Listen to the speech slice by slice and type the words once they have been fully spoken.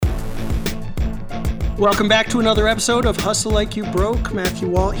Welcome back to another episode of Hustle Like You Broke. Matthew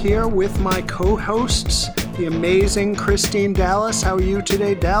Walt here with my co-hosts, the amazing Christine Dallas. How are you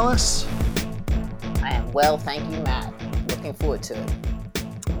today, Dallas? I am well, thank you, Matt. Looking forward to it.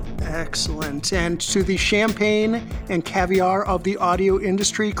 Excellent. And to the champagne and caviar of the audio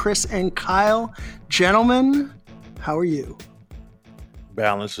industry, Chris and Kyle. Gentlemen, how are you?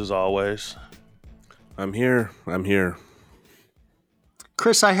 Balance as always. I'm here.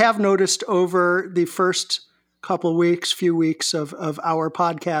 Chris, I have noticed over the first few weeks of our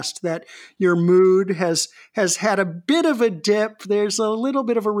podcast that your mood has had a bit of a dip. There's a little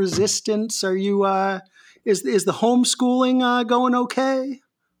bit of a resistance. Are you, is the homeschooling going okay?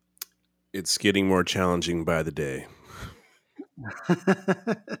 It's getting more challenging by the day.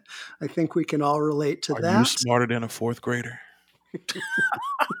 I think we can all relate to that. Are you smarter than a fourth grader?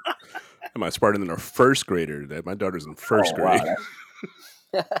 Am I smarter than a first grader? My daughter's in first grade. Wow.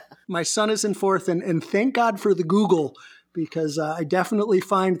 My son is in fourth, and thank God for the Google, because I definitely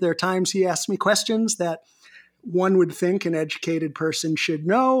find there are times he asks me questions that one would think an educated person should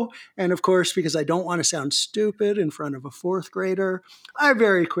know. And of course, because I don't want to sound stupid in front of a fourth grader, I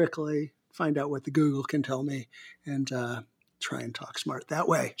very quickly find out what the Google can tell me and try and talk smart that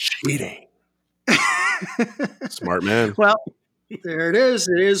way. Cheating. Smart man. Well, there it is.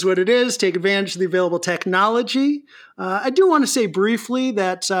 It is what it is. Take advantage of the available technology. I do want to say briefly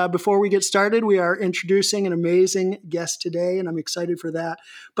that before we get started, we are introducing an amazing guest today, and I'm excited for that.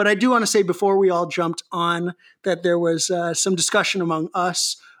 But I do want to say before we all jumped on that there was some discussion among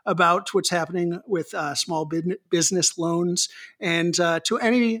us about what's happening with small business loans. And to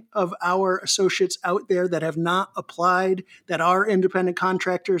any of our associates out there that have not applied, that are independent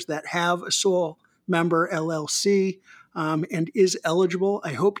contractors, that have a sole member LLC, and is eligible,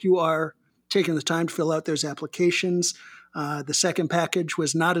 I hope you are taking the time to fill out those applications. The second package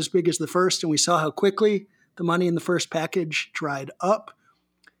was not as big as the first, and we saw how quickly the money in the first package dried up.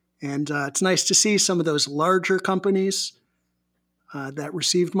 And it's nice to see some of those larger companies that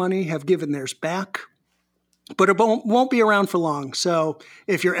received money have given theirs back. But it won't be around for long. So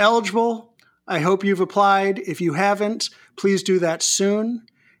if you're eligible, I hope you've applied. If you haven't, please do that soon.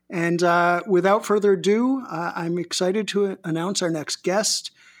 And without further ado, I'm excited to announce our next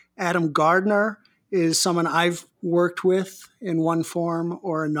guest. Adam Gardner is someone I've worked with in one form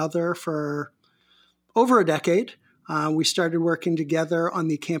or another for over a decade. We started working together on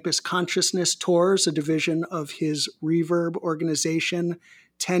the Campus Consciousness Tours, a division of his Reverb organization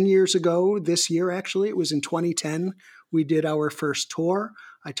 10 years ago. This year, actually, it was in 2010, we did our first tour.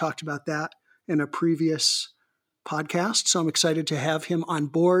 I talked about that in a previous podcast, so I'm excited to have him on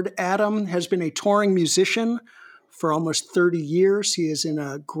board. Adam has been a touring musician for almost 30 years. He is in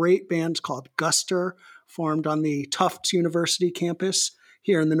a great band called Guster, formed on the Tufts University campus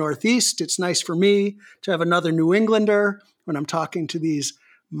here in the Northeast. It's nice for me to have another New Englander when I'm talking to these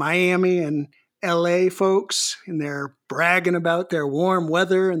Miami and LA folks, and they're bragging about their warm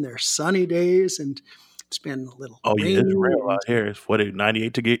weather and their sunny days, and it's been a little rainy. It's real out here. It's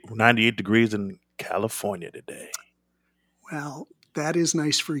 98 degrees in California today. Well, that is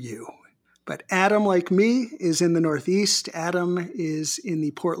nice for you. But Adam, like me, is in the Northeast. Adam is in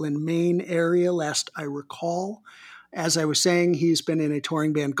the Portland, Maine area, last I recall. As I was saying, he's been in a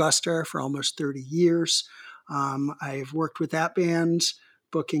touring band, Guster, for almost 30 years. I've worked with that band,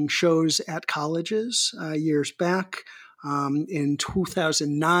 booking shows at colleges years back. In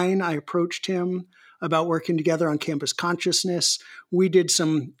 2009, I approached him about working together on Campus Consciousness. We did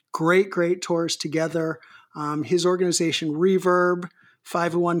some great tours together. His organization, Reverb,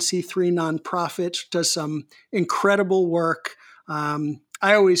 501c3 nonprofit, does some incredible work.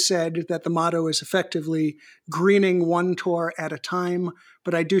 I always said that the motto is effectively greening one tour at a time,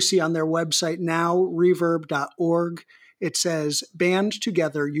 but I do see on their website now, reverb.org, it says, band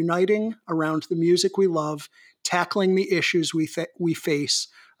together, uniting around the music we love, tackling the issues we face.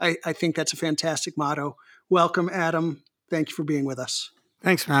 I think that's a fantastic motto. Welcome, Adam. Thank you for being with us.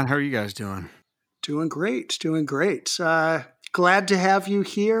 Thanks, man. How are you guys doing? Doing great. Glad to have you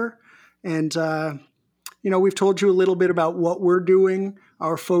here. And, we've told you a little bit about what we're doing,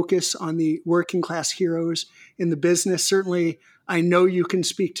 our focus on the working class heroes in the business. Certainly, I know you can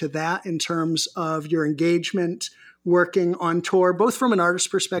speak to that in terms of your engagement working on tour, both from an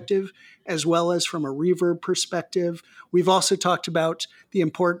artist perspective as well as from a Reverb perspective. We've also talked about the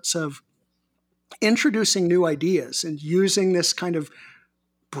importance of introducing new ideas and using this kind of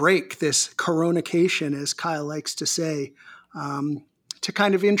break, this coronication, as Kyle likes to say, to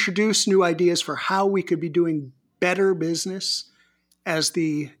kind of introduce new ideas for how we could be doing better business as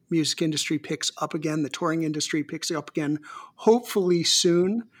the music industry picks up again, the touring industry picks up again, hopefully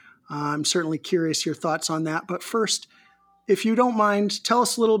soon. I'm certainly curious your thoughts on that. But first, if you don't mind, tell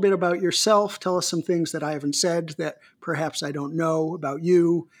us a little bit about yourself. Tell us some things that I haven't said that perhaps I don't know about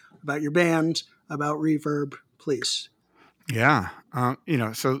you, about your band, about Reverb, please. Yeah.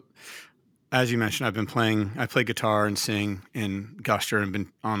 So as you mentioned, I play guitar and sing in Guster and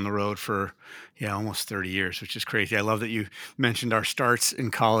been on the road for, almost 30 years, which is crazy. I love that you mentioned our starts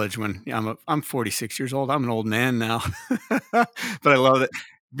in college when I'm 46 years old. I'm an old man now, but I love that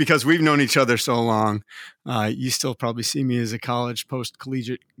because we've known each other so long. You still probably see me as a college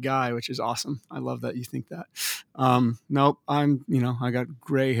post-collegiate guy, which is awesome. I love that you think that. Nope. I got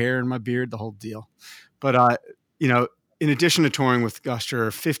gray hair and my beard, the whole deal. But, in addition to touring with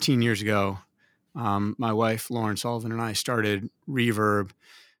Guster 15 years ago, my wife, Lauren Sullivan, and I started Reverb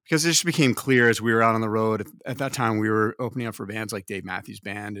because it just became clear as we were out on the road. At that time, we were opening up for bands like Dave Matthews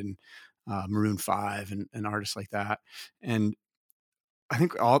Band and Maroon 5 and artists like that. And I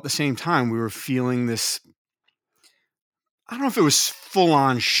think all at the same time, we were feeling this, I don't know if it was full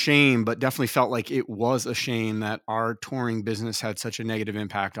on shame, but definitely felt like it was a shame that our touring business had such a negative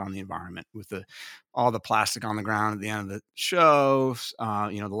impact on the environment with all the plastic on the ground at the end of the show.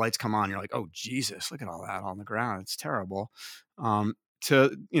 The lights come on, you're like, oh Jesus, look at all that on the ground. It's terrible.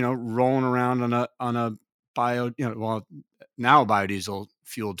 Rolling around on a now a biodiesel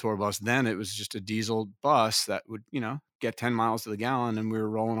fueled tour bus. Then it was just a diesel bus that would, get 10 miles to the gallon, and we were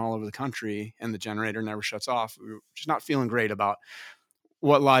rolling all over the country and the generator never shuts off. We were just not feeling great about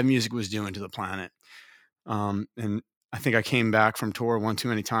what live music was doing to the planet. And I think I came back from tour one too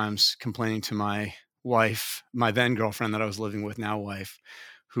many times complaining to my wife, my then girlfriend that I was living with, now wife,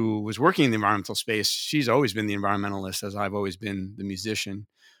 who was working in the environmental space. She's always been the environmentalist as I've always been the musician.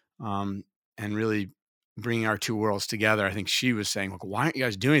 And really bringing our two worlds together. I think she was saying, look, why aren't you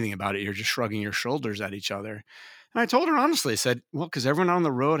guys doing anything about it? You're just shrugging your shoulders at each other. And I told her honestly, I said, well, because everyone on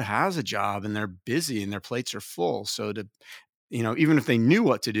the road has a job and they're busy and their plates are full. So even if they knew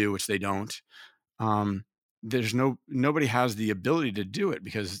what to do, which they don't, nobody has the ability to do it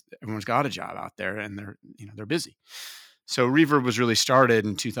because everyone's got a job out there and they're busy. So Reverb was really started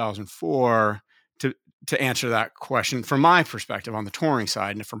in 2004 to answer that question from my perspective on the touring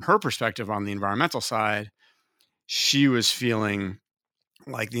side. And from her perspective on the environmental side, she was feeling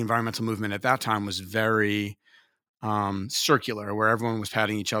like the environmental movement at that time was very circular, where everyone was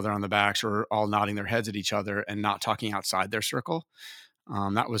patting each other on the backs or all nodding their heads at each other and not talking outside their circle.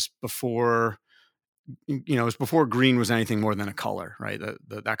 That was before, it was before green was anything more than a color, right?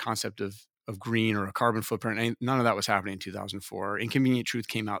 That concept of green or a carbon footprint, none of that was happening in 2004. Inconvenient Truth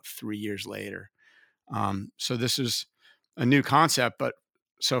came out 3 years later. So this is a new concept, but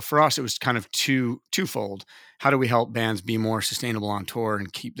so for us, it was kind of twofold. How do we help bands be more sustainable on tour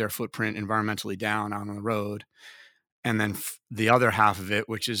and keep their footprint environmentally down out on the road? And then the other half of it,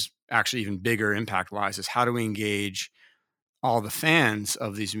 which is actually even bigger impact-wise, is how do we engage all the fans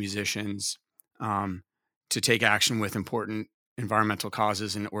of these musicians to take action with important environmental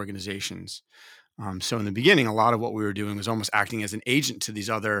causes and organizations? So in the beginning, a lot of what we were doing was almost acting as an agent to these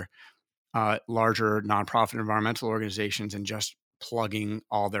other larger nonprofit environmental organizations and just plugging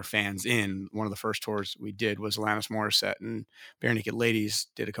all their fans in. One of the first tours we did was Alanis Morissette and Bare Naked Ladies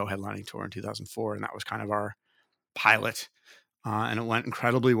did a co-headlining tour in 2004. And that was kind of our pilot. And it went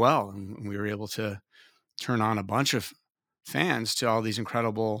incredibly well. And we were able to turn on a bunch of fans to all these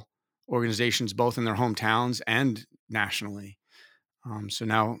incredible organizations, both in their hometowns and nationally. So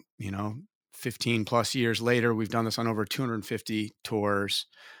now, 15 plus years later, we've done this on over 250 tours,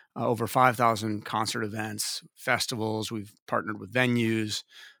 over 5,000 concert events, festivals. We've partnered with venues,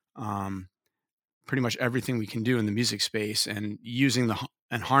 pretty much everything we can do in the music space, and using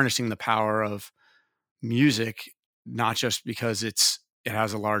and harnessing the power of music, not just because it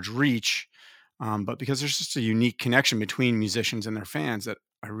has a large reach, but because there's just a unique connection between musicians and their fans that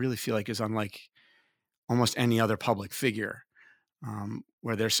I really feel like is unlike almost any other public figure,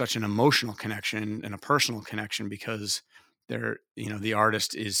 where there's such an emotional connection and a personal connection because the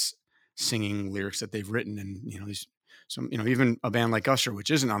artist is singing lyrics that they've written, and even a band like Guster, which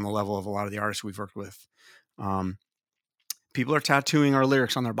isn't on the level of a lot of the artists we've worked with, people are tattooing our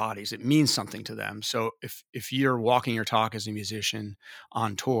lyrics on their bodies. It means something to them. So if you're walking your talk as a musician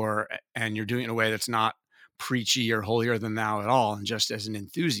on tour and you're doing it in a way that's not preachy or holier than thou at all, and just as an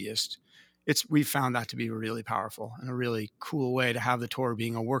enthusiast, we've found that to be really powerful and a really cool way to have the tour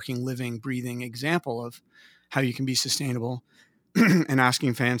being a working, living, breathing example of how you can be sustainable and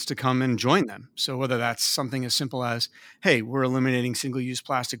asking fans to come and join them. So whether that's something as simple as, hey, we're eliminating single-use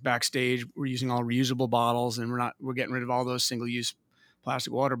plastic backstage, we're using all reusable bottles, and we're getting rid of all those single-use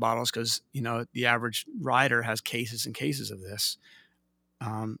plastic water bottles because, the average rider has cases and cases of this.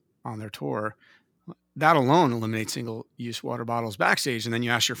 on their tour, that alone eliminates single-use water bottles backstage. And then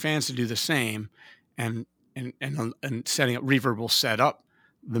you ask your fans to do the same, and setting up Reverb will set up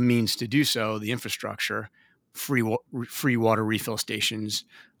the means to do so, the infrastructure, free water refill stations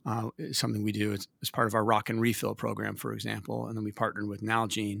is something we do as part of our Rock and Refill program, for example. And then we partnered with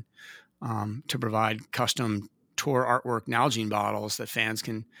Nalgene to provide custom tour artwork Nalgene bottles that fans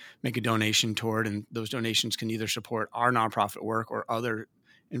can make a donation toward, and those donations can either support our nonprofit work or other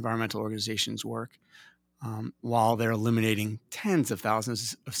environmental organizations' work, while they're eliminating tens of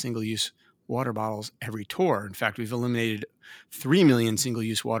thousands of single-use water bottles every tour. In fact, we've eliminated 3 million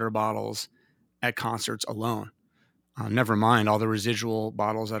single-use water bottles at concerts alone. Never mind all the residual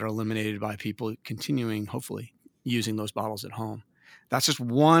bottles that are eliminated by people continuing, hopefully, using those bottles at home. That's just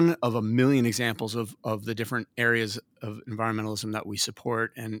one of a million examples of the different areas of environmentalism that we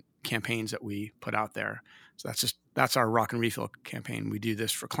support and campaigns that we put out there. So that's our Rock and Refill campaign. We do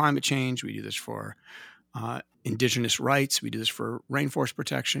this for climate change. We do this for indigenous rights. We do this for rainforest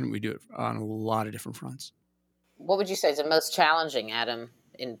protection. We do it on a lot of different fronts. What would you say is the most challenging, Adam,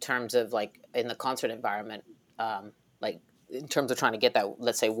 in terms of like in the concert environment, like in terms of trying to get that,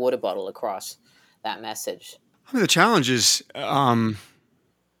 let's say, water bottle across that message? I mean, the challenge is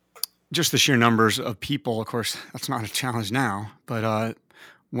just the sheer numbers of people. Of course, that's not a challenge now, but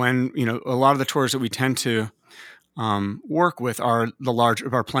when a lot of the tours that we tend to work with are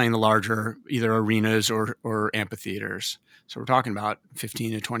playing the larger either arenas or amphitheaters. So we're talking about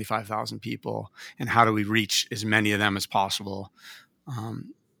 15 to 25,000 people, and how do we reach as many of them as possible?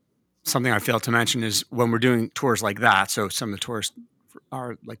 Something I failed to mention is when we're doing tours like that. So some of the tours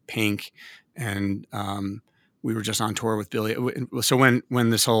are like Pink, and we were just on tour with Billie. So when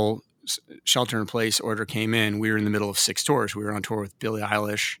this whole shelter-in-place order came in, we were in the middle of 6 tours. We were on tour with Billie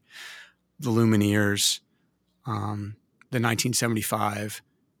Eilish, the Lumineers, the 1975,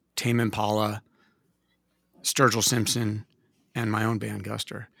 Tame Impala, Sturgill Simpson, and my own band,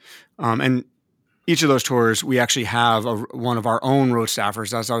 Guster. And each of those tours, we actually have one of our own road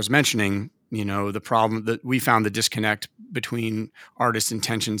staffers. As I was mentioning, the problem that we found, the disconnect between artists'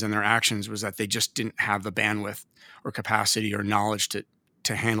 intentions and their actions was that they just didn't have the bandwidth or capacity or knowledge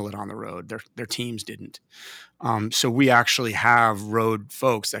to handle it on the road. Their teams didn't. So we actually have road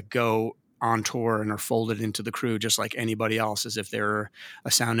folks that go on tour and are folded into the crew just like anybody else, as if they're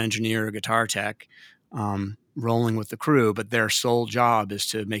a sound engineer or guitar tech, rolling with the crew. But their sole job is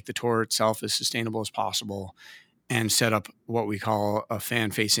to make the tour itself as sustainable as possible and set up what we call a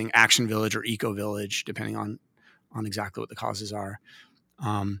fan-facing action village or eco village, depending on exactly what the causes are,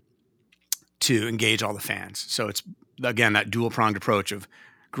 to engage all the fans. So it's, again, that dual-pronged approach of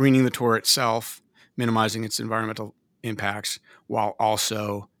greening the tour itself, minimizing its environmental impacts, while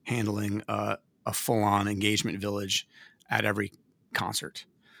also handling a full-on engagement village at every concert,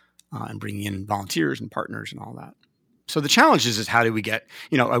 and bringing in volunteers and partners and all that. So the challenge is how do we get,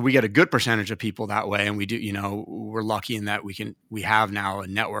 we get a good percentage of people that way. And we do, we're lucky in that we have now a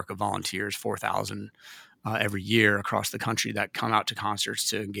network of volunteers, 4,000 every year across the country, that come out to concerts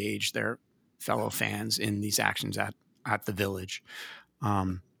to engage their fellow fans in these actions at the village.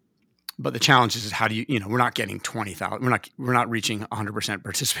 But the challenge is how do you, we're not getting 20,000. We're not reaching 100%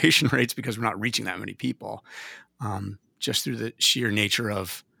 participation rates because we're not reaching that many people, just through the sheer nature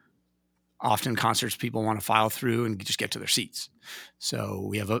of often concerts people want to file through and just get to their seats. So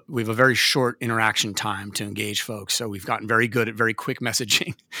we have a very short interaction time to engage folks. So we've gotten very good at very quick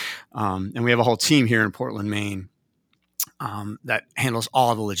messaging. And we have a whole team here in Portland, Maine, that handles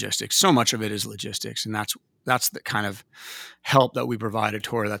all the logistics. So much of it is logistics. And that's the kind of help that we provide a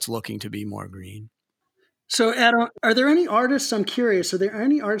tour that's looking to be more green. So, Adam, are there any artists, I'm curious, are there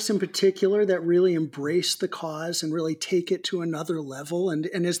any artists in particular that really embrace the cause and really take it to another level? And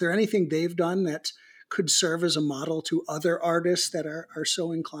is there anything they've done that could serve as a model to other artists that are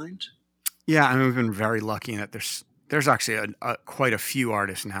so inclined? Yeah, I mean, we've been very lucky in that there's actually quite a few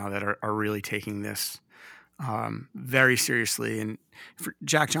artists now that are really taking this very seriously. And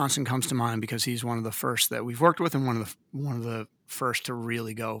Jack Johnson comes to mind because he's one of the first that we've worked with, and one of the first to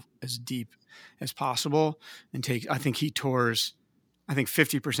really go as deep as possible and take. I think he tours. I think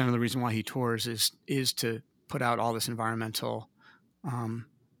 50% of the reason why he tours is to put out all this environmental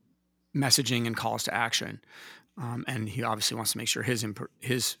messaging and calls to action, and he obviously wants to make sure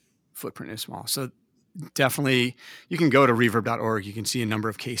his footprint is small. So definitely, you can go to reverb.org. You can see a number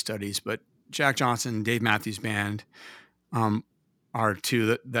of case studies, but Jack Johnson and Dave Matthews Band are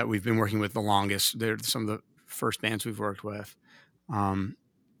two that we've been working with the longest. They're some of the first bands we've worked with.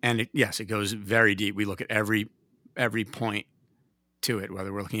 And it goes very deep. We look at every point to it,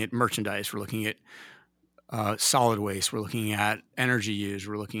 whether we're looking at merchandise, we're looking at solid waste. We're looking at energy use.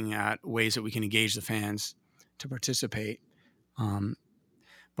 We're looking at ways that we can engage the fans to participate.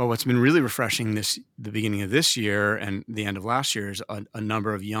 But what's been really refreshing the beginning of this year and the end of last year is a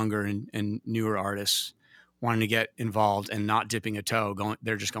number of younger and newer artists wanting to get involved and not dipping a toe.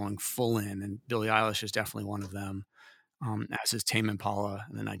 They're just going full in. And Billie Eilish is definitely one of them, as is Tame Impala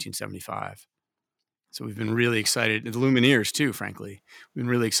in the 1975. So we've been really excited. The Lumineers too, frankly. We've been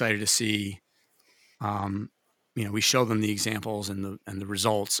really excited to see. We show them the examples and the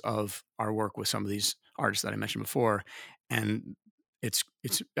results of our work with some of these artists that I mentioned before, and it's.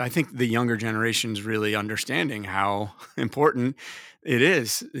 I think the younger generation's really understanding how important it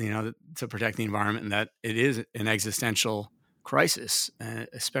is, to protect the environment, and that it is an existential crisis,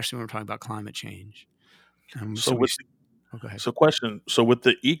 especially when we're talking about climate change. Go ahead. So, question. So, with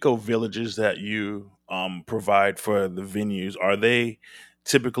the eco villages that you provide for the venues, are they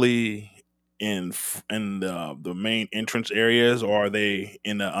typically in the main entrance areas, or are they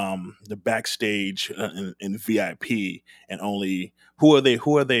in the backstage in VIP? And only who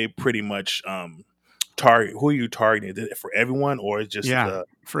are they pretty much target? Who are you targeting? Is it for everyone, or is just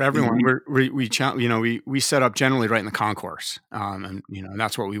for everyone? We set up generally right in the concourse, and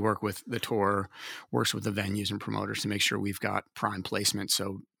that's what we work with. The tour works with the venues and promoters to make sure we've got prime placement.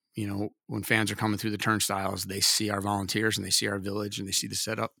 So when fans are coming through the turnstiles, they see our volunteers and they see our village and they see the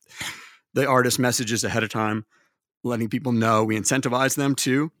setup. The artist messages ahead of time, letting people know. We incentivize them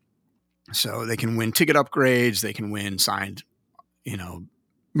too, so they can win ticket upgrades. They can win signed,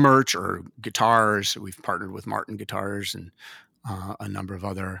 merch or guitars. We've partnered with Martin Guitars and a number of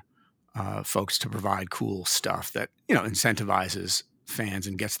other folks to provide cool stuff that incentivizes fans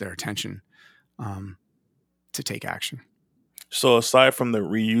and gets their attention to take action. So aside from the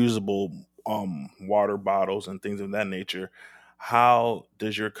reusable water bottles and things of that nature, how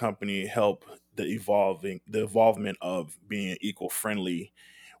does your company help the evolvement of being an eco-friendly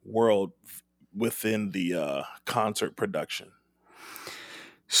world within the concert production?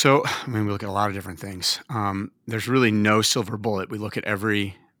 So, we look at a lot of different things. There's really no silver bullet. We look at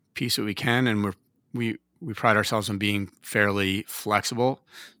every piece that we can, and we pride ourselves on being fairly flexible.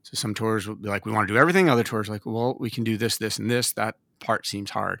 So some tours will be like, we want to do everything. Other tours are like, well, we can do this, this, and this. That part seems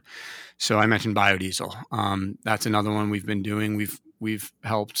hard. So I mentioned biodiesel. That's another one we've been doing. We've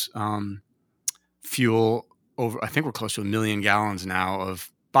helped fuel over, I think we're close to 1 million gallons now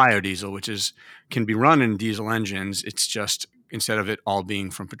of biodiesel, which can be run in diesel engines. It's just, instead of it all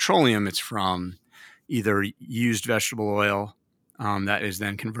being from petroleum, it's from either used vegetable oil that is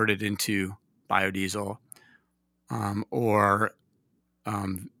then converted into biodiesel, or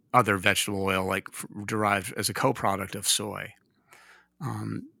other vegetable oil, like derived as a co-product of soy.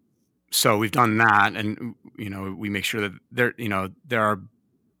 So we've done that, and we make sure that there are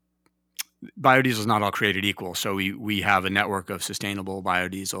biodiesel is not all created equal. So we have a network of sustainable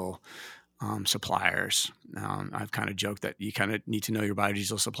biodiesel suppliers. I've kind of joked that you kind of need to know your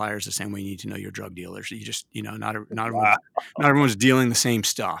biodiesel suppliers the same way you need to know your drug dealers. You just not everyone's dealing the same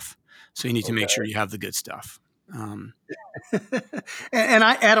stuff, so you need to make sure you have the good stuff.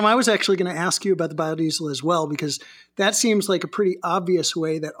 Adam, I was actually going to ask you about the biodiesel as well, because that seems like a pretty obvious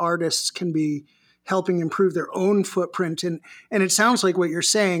way that artists can be helping improve their own footprint. And it sounds like what you're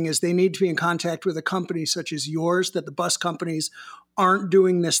saying is they need to be in contact with a company such as yours, that the bus companies aren't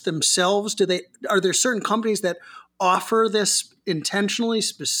doing this themselves. Are there certain companies that offer this intentionally,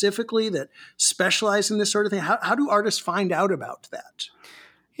 specifically, that specialize in this sort of thing? How do artists find out about that?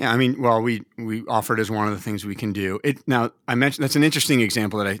 Yeah, we offer it as one of the things we can do. Now, I mentioned that's an interesting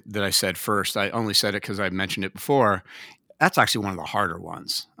example that I said first. I only said it because I mentioned it before. That's actually one of the harder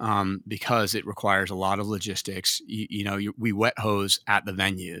ones because it requires a lot of logistics. We wet hose at the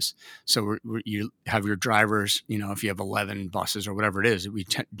venues, so you have your drivers. If you have 11 buses or whatever it is, we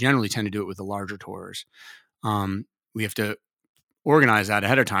generally tend to do it with the larger tours. We have to organize that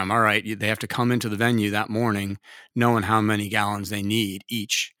ahead of time. All right, they have to come into the venue that morning knowing how many gallons they need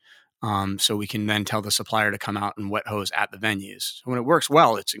each. So we can then tell the supplier to come out and wet hose at the venues. So when it works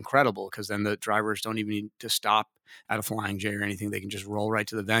well, it's incredible, because then the drivers don't even need to stop at a Flying J or anything. They can just roll right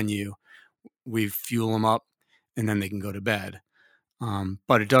to the venue. We fuel them up, and then they can go to bed.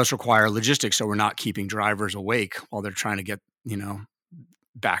 But it does require logistics, so we're not keeping drivers awake while they're trying to get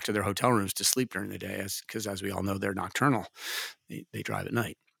back to their hotel rooms to sleep during the day, because as we all know, they're nocturnal. They drive at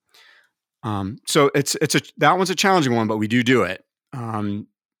night. So that one's a challenging one, but we do it.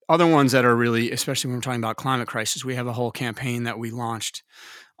 Other ones that are really, especially when we're talking about climate crisis, we have a whole campaign that we launched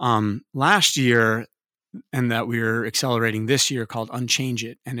last year and that we're accelerating this year called Unchange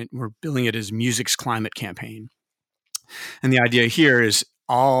It. And we're billing it as Music's Climate Campaign. And the idea here is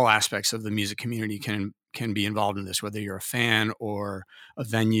all aspects of the music community can can be involved in this, whether you're a fan or a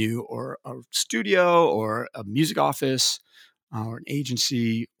venue or a studio or a music office or an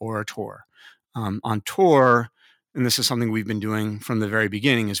agency or a tour. On tour, and this is something we've been doing from the very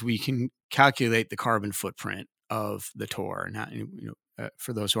beginning, is we can calculate the carbon footprint of the tour. Now,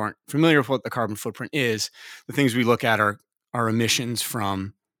 for those who aren't familiar with what the carbon footprint is, the things we look at are emissions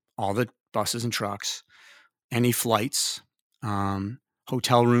from all the buses and trucks, any flights,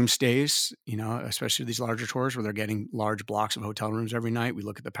 hotel room stays, especially these larger tours where they're getting large blocks of hotel rooms every night. We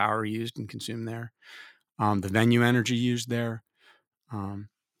look at the power used and consumed there, the venue energy used there.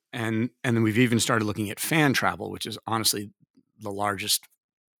 And then we've even started looking at fan travel, which is honestly the largest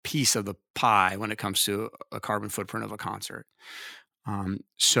piece of the pie when it comes to a carbon footprint of a concert.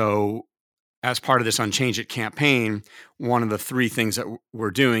 So as part of this Unchange It campaign, one of the three things that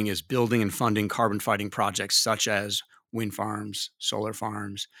we're doing is building and funding carbon fighting projects such as wind farms, solar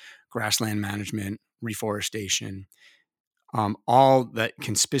farms, grassland management, reforestation, all that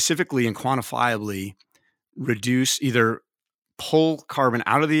can specifically and quantifiably reduce, either pull carbon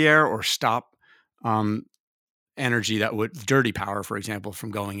out of the air or stop energy that would, dirty power, for example,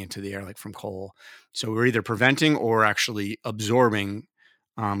 from going into the air, like from coal. So we're either preventing or actually absorbing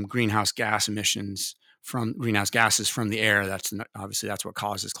greenhouse gas emissions from greenhouse gases from the air. That's what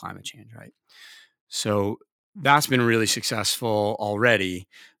causes climate change, right? So that's been really successful already.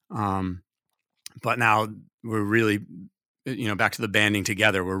 But now we're really, back to the banding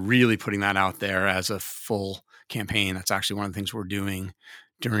together, we're really putting that out there as a full campaign. That's actually one of the things we're doing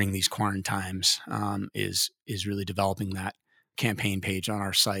during these quarantines, is really developing that campaign page on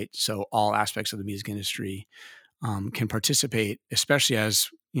our site. So all aspects of the music industry can participate, especially as,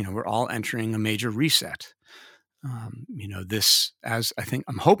 we're all entering a major reset. I'm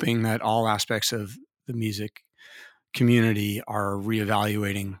hoping that all aspects of the music community are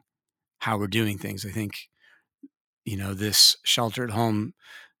reevaluating how we're doing things. I think, this shelter at home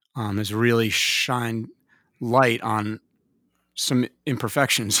has really shined light on some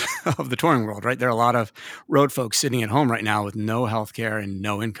imperfections of the touring world, right? There are a lot of road folks sitting at home right now with no healthcare and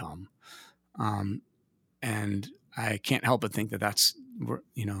no income. And I can't help but think that we're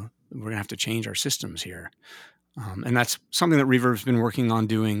going to have to change our systems here. And that's something that Reverb's been working on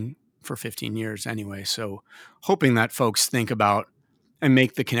doing for 15 years anyway. So hoping that folks think about and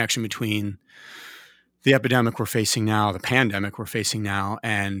make the connection between the epidemic we're facing now, the pandemic we're facing now,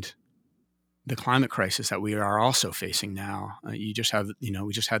 and the climate crisis that we are also facing now. We just had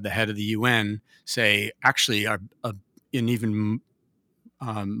the head of the UN say, actually, an even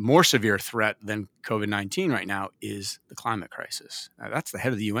more severe threat than COVID-19 right now is the climate crisis. That's the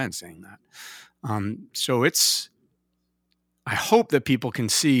head of the UN saying that. So I hope that people can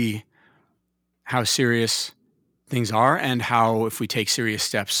see how serious things are and how, if we take serious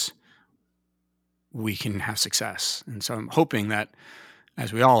steps, we can have success. And so I'm hoping that,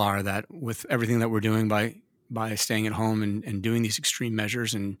 as we all are, that with everything that we're doing by staying at home and doing these extreme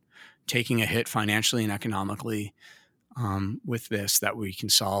measures and taking a hit financially and economically with this, that we can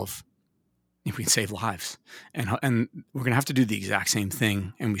save lives. And we're going to have to do the exact same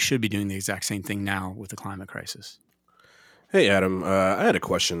thing, and we should be doing the exact same thing now with the climate crisis. Hey, Adam, I had a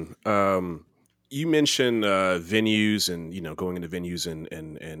question. You mentioned venues and, going into venues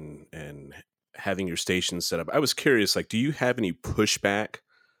and having your station set up. I was curious, do you have any pushback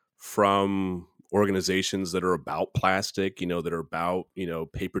from organizations that are about plastic, that are about,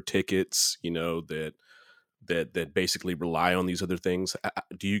 paper tickets, that basically rely on these other things?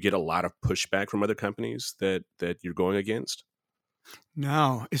 Do you get a lot of pushback from other companies that you're going against?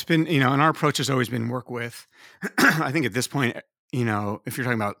 No, it's been, and our approach has always been work with. I think at this point, if you're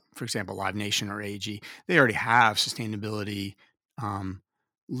talking about, for example, Live Nation or AEG, they already have sustainability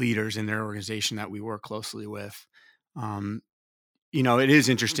leaders in their organization that we work closely with. It is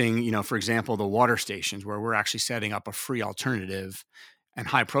interesting, for example, the water stations, where we're actually setting up a free alternative and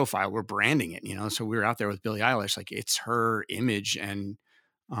high profile. We're branding it, so we were out there with Billie Eilish, it's her image, and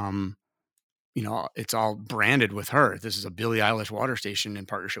it's all branded with her. This is a Billie Eilish water station in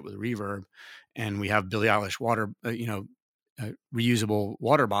partnership with Reverb, and we have Billie Eilish water, reusable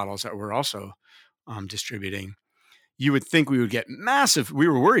water bottles that we're also distributing. You would think we would get we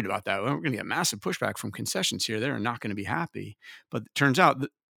were worried about that. We're going to get massive pushback from concessions here. They're not going to be happy. But it turns out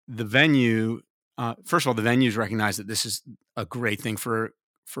that the venue, first of all, the venues recognize that this is a great thing for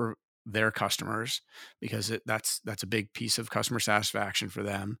their customers, because that's a big piece of customer satisfaction for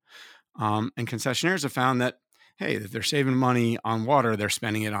them. And concessionaires have found that, hey, if they're saving money on water, they're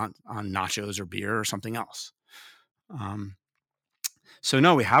spending it on nachos or beer or something else. So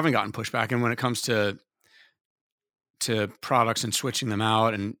no, we haven't gotten pushback. And when it comes to products and switching them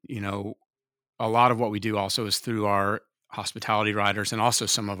out, and a lot of what we do also is through our hospitality riders and also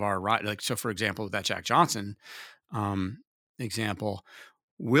some of our so for example, with that Jack Johnson example,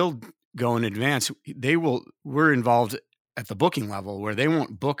 we'll go in advance. We're involved at the booking level where they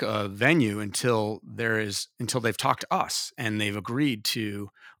won't book a venue until they've talked to us and they've agreed to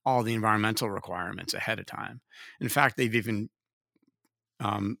all the environmental requirements ahead of time. In fact, they've even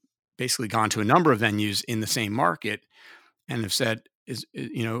basically gone to a number of venues in the same market and have said,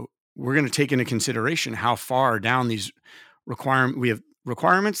 we're going to take into consideration how far down these we have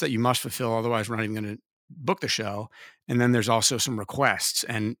requirements that you must fulfill, otherwise we're not even going to book the show. And then there's also some requests,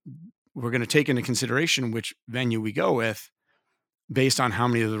 and we're going to take into consideration which venue we go with based on how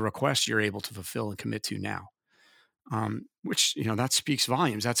many of the requests you're able to fulfill and commit to now. Which, that speaks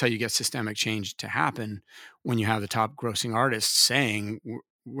volumes. That's how you get systemic change to happen when you have the top grossing artists saying,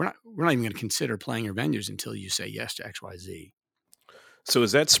 we're not even going to consider playing your venues until you say yes to X, Y, Z. So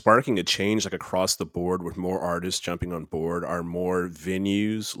is that sparking a change like across the board with more artists jumping on board? Are more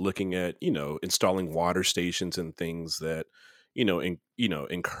venues looking at, installing water stations and things that,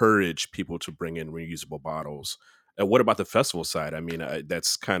 encourage people to bring in reusable bottles? And what about the festival side? I mean,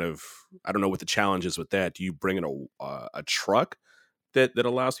 that's kind of, I don't know what the challenge is with that. Do you bring in a truck that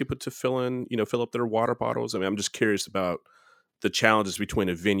allows people to fill up their water bottles? I mean, I'm just curious about the challenges between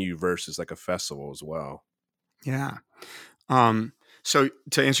a venue versus like a festival as well. Yeah. So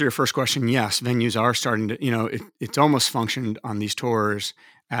to answer your first question, yes, venues are starting to, it's almost functioned on these tours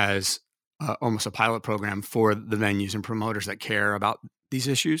as almost a pilot program for the venues and promoters that care about these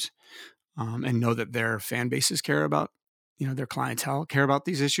issues and know that their fan bases care about, their clientele care about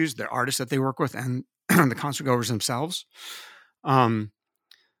these issues, their artists that they work with, and the concert goers themselves.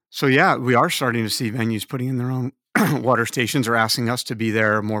 So yeah, we are starting to see venues putting in their own water stations or asking us to be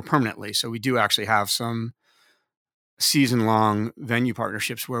there more permanently. So we do actually have some season-long venue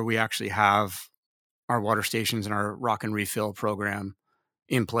partnerships where we actually have our water stations and our rock and refill program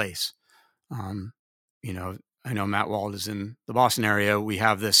in place. I know Matt Wald is in the Boston area.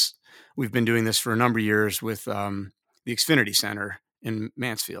 We've been doing this for a number of years with the Xfinity Center in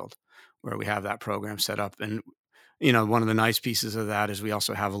Mansfield, where we have that program set up. And, one of the nice pieces of that is we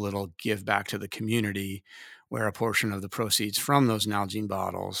also have a little give back to the community where a portion of the proceeds from those Nalgene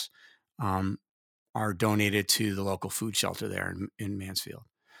bottles are donated to the local food shelter there in Mansfield.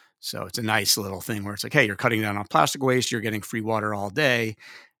 So it's a nice little thing where it's like, hey, you're cutting down on plastic waste, you're getting free water all day,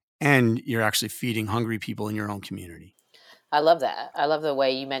 and you're actually feeding hungry people in your own community. I love that. I love the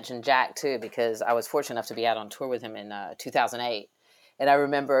way you mentioned Jack too, because I was fortunate enough to be out on tour with him in 2008. And I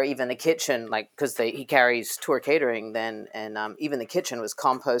remember even the kitchen, because he carries tour catering then, and even the kitchen was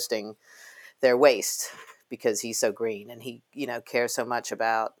composting their waste because he's so green and he, cares so much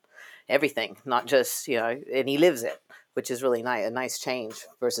about everything, not just, and he lives it, which is really nice, a nice change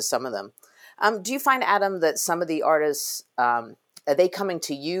versus some of them. Do you find, Adam, that some of the artists, are they coming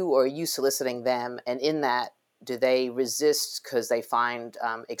to you or are you soliciting them? And in that, do they resist because they find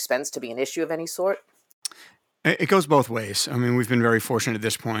expense to be an issue of any sort? It goes both ways. I mean, we've been very fortunate at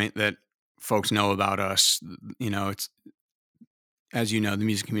this point that folks know about us. It's, as you know, the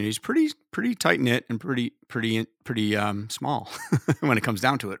music community is pretty tight knit and pretty small when it comes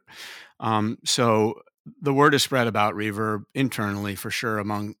down to it. So the word is spread about Reverb internally for sure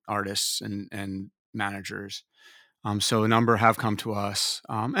among artists and managers. So a number have come to us,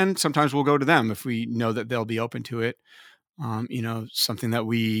 and sometimes we'll go to them if we know that they'll be open to it. Something that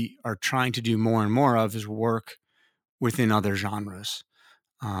we are trying to do more and more of is work within other genres,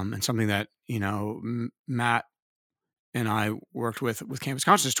 and something that Matt and I worked with Campus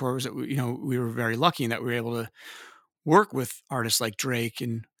Conscious Tour was that we were very lucky in that we were able to work with artists like Drake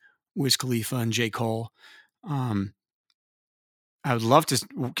and Wiz Khalifa and J. Cole. I would love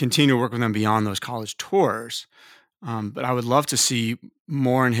to continue to work with them beyond those college tours, but I would love to see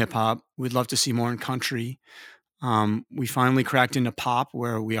more in hip hop. We'd love to see more in country. We finally cracked into pop,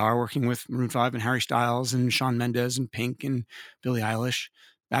 where we are working with Maroon 5 and Harry Styles and Shawn Mendes and Pink and Billie Eilish.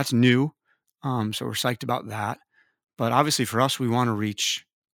 That's new, so we're psyched about that. But obviously, for us, we want to reach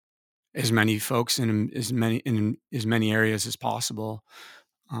as many folks in as many areas as possible.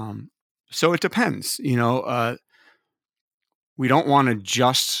 So it depends. We don't want to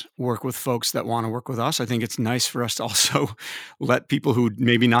just work with folks that want to work with us. I think it's nice for us to also let people who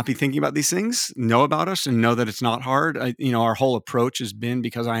maybe not be thinking about these things know about us and know that it's not hard. Our whole approach has been,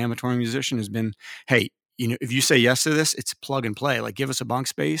 because I am a touring musician, has been, hey, if you say yes to this, it's plug and play. Like, give us a bunk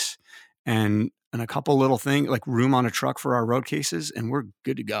space and a couple little things like room on a truck for our road cases, and we're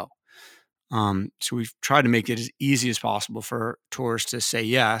good to go. So we've tried to make it as easy as possible for tours to say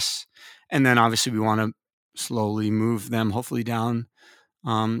yes. And then obviously we want to slowly move them hopefully down,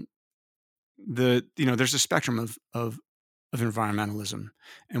 there's a spectrum of environmentalism,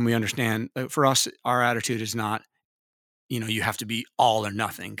 and we understand for us, our attitude is not, you have to be all or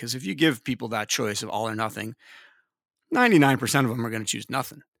nothing, because if you give people that choice of all or nothing, 99% of them are going to choose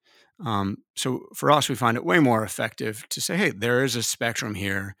nothing. So for us, we find it way more effective to say, hey, there is a spectrum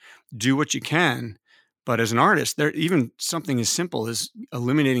here. Do what you can. But as an artist, even something as simple as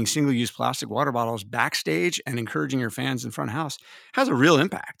eliminating single-use plastic water bottles backstage and encouraging your fans in front of house has a real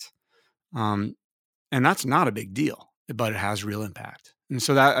impact. And that's not a big deal, but it has real impact. And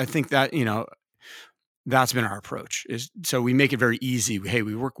so I think that, that's been our approach, is so we make it very easy. Hey,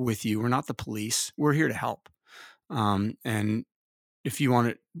 we work with you. We're not the police. We're here to help. And if you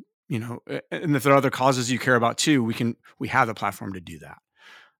want to, and if there are other causes you care about too, we have the platform to do that.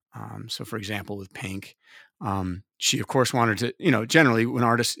 So for example, with Pink, she of course wanted to, generally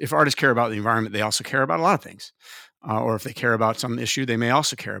if artists care about the environment, they also care about a lot of things. Or if they care about some issue, they may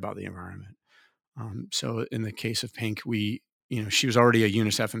also care about the environment. So in the case of Pink, she was already a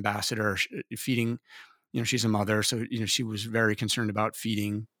UNICEF ambassador, feeding, she's a mother. So, she was very concerned about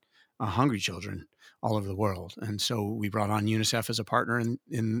feeding hungry children all over the world. And so we brought on UNICEF as a partner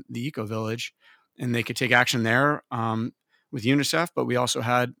in the Eco Village, and they could take action there with UNICEF, but we also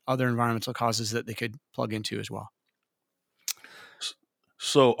had other environmental causes that they could plug into as well.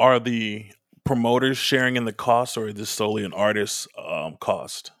 So are the promoters sharing in the cost, or is this solely an artist's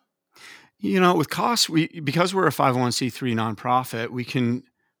cost? With costs, because we're a 501c3 nonprofit, we can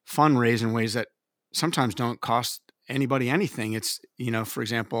fundraise in ways that sometimes don't cost anybody anything. It's, for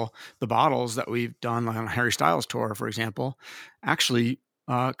example, the bottles that we've done on Harry Styles tour, for example, actually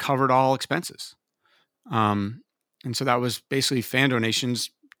covered all expenses. And so that was basically fan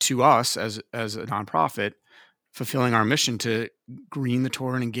donations to us as a nonprofit, fulfilling our mission to green the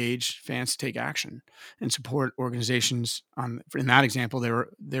tour and engage fans to take action and support organizations. In that example,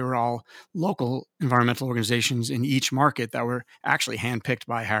 they were all local environmental organizations in each market that were actually handpicked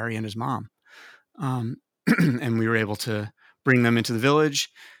by Harry and his mom. And we were able to bring them into the village,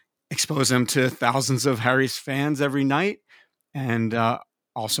 expose them to thousands of Harry's fans every night, and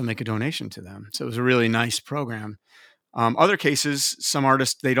also make a donation to them. So it was a really nice program. Other cases, some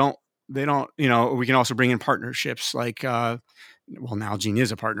artists, they don't, we can also bring in partnerships like, Nalgene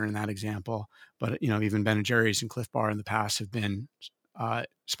is a partner in that example, but, even Ben & Jerry's and Cliff Bar in the past have been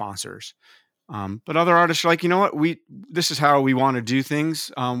sponsors. But other artists are like, this is how we want to do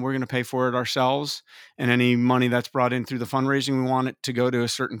things. We're going to pay for it ourselves. And any money that's brought in through the fundraising, we want it to go to a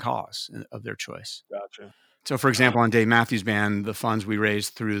certain cause of their choice. Gotcha. So, for example, on Dave Matthews Band, the funds we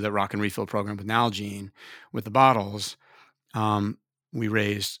raised through the Rock and Refill program with Nalgene, with the bottles, we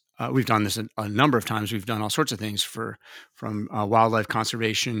raised. We've done this a number of times. We've done all sorts of things from wildlife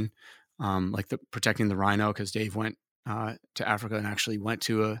conservation, like protecting the rhino, because Dave went to Africa and actually went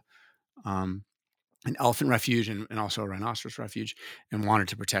to an elephant refuge and also a rhinoceros refuge and wanted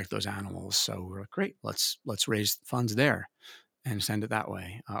to protect those animals. So we're like, great, let's raise funds there and send it that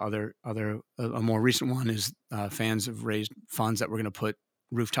way. A more recent one is fans have raised funds that we're going to put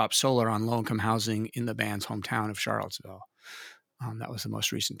rooftop solar on low-income housing in the band's hometown of Charlottesville. That was the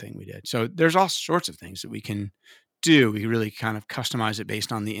most recent thing we did. So there's all sorts of things that we can do. We really kind of customize it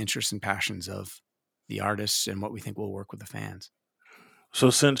based on the interests and passions of the artists and what we think will work with the fans. So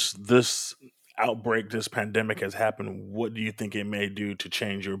since this outbreak, this pandemic has happened, what do you think it may do to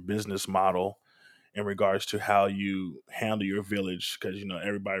change your business model in regards to how you handle your village? Because,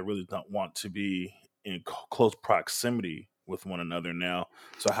 everybody really don't want to be in close proximity with one another now.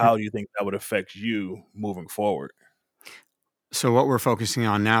 So how do you think that would affect you moving forward? So what we're focusing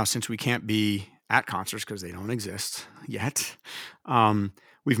on now, since we can't be at concerts because they don't exist yet,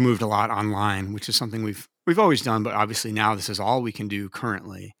 we've moved a lot online, which is something we've always done, but obviously now this is all we can do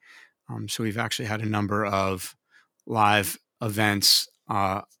currently. So we've actually had a number of live events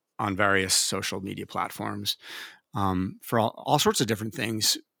on various social media platforms for all sorts of different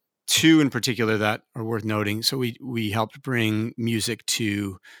things. Two in particular that are worth noting. So we helped bring music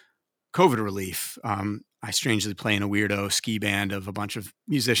to COVID relief. I strangely play in a weirdo ski band of a bunch of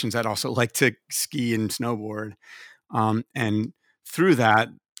musicians that also like to ski and snowboard. And through that,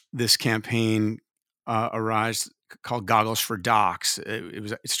 this campaign arose called Goggles for Docs.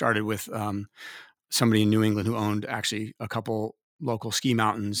 It started with somebody in New England who owned actually a couple local ski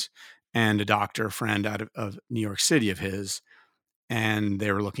mountains and a doctor friend out of New York City of his. And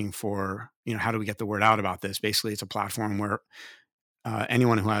they were looking for, how do we get the word out about this? Basically, it's a platform where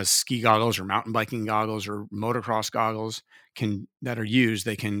anyone who has ski goggles or mountain biking goggles or motocross goggles that are used,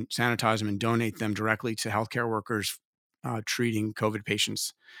 they can sanitize them and donate them directly to healthcare workers treating COVID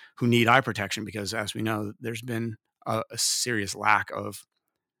patients who need eye protection. Because as we know, there's been a serious lack of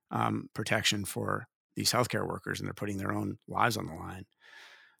protection for these healthcare workers, and they're putting their own lives on the line.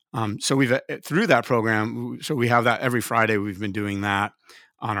 So we've through that program, so we have that every Friday. We've been doing that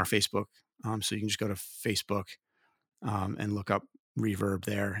on our Facebook. So you can just go to Facebook and look up Reverb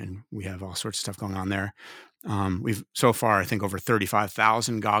there, and we have all sorts of stuff going on there. We've so far, I think, over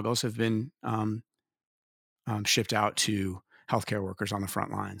 35,000 goggles have been shipped out to healthcare workers on the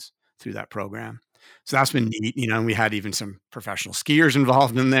front lines through that program. So that's been neat, and we had even some professional skiers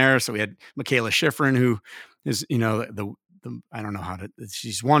involved in there. So we had Michaela Schifrin, who is, the I don't know how to,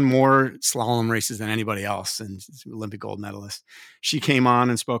 she's won more slalom races than anybody else, and she's an Olympic gold medalist. She came on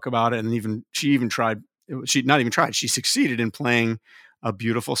and spoke about it, and she succeeded in playing a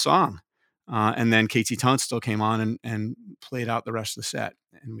beautiful song. And then KT Tunstall came on and played out the rest of the set,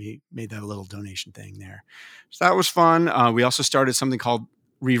 and we made that a little donation thing there. So that was fun. We also started something called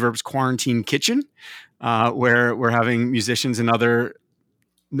Reverb's Quarantine Kitchen, where we're having musicians and other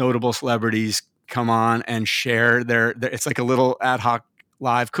notable celebrities come on and share their it's like a little ad hoc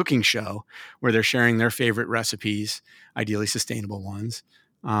live cooking show where they're sharing their favorite recipes, ideally sustainable ones.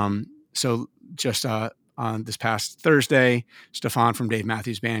 So just on this past Thursday, Stefan from Dave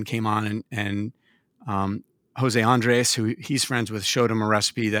Matthews Band came on, and Jose Andres, who he's friends with, showed him a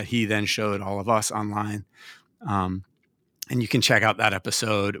recipe that he then showed all of us online. And you can check out that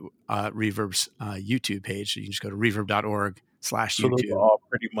episode, Reverb's YouTube page. So you can just go to reverb.org/YouTube. So those are all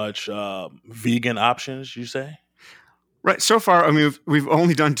pretty much vegan options, you say? Right. So far, I mean, we've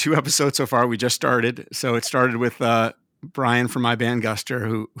only done 2 episodes so far. We just started. So it started with Brian from my band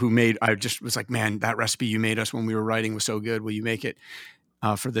Guster, who made, I just was like, man, that recipe you made us when we were writing was so good. Will you make it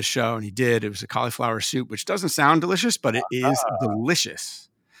for the show? And he did. It was a cauliflower soup, which doesn't sound delicious, but it is delicious.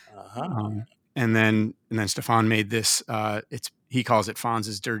 And then Stefan made this, he calls it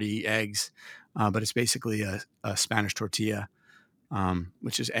Fonz's Dirty Eggs, but it's basically a Spanish tortilla,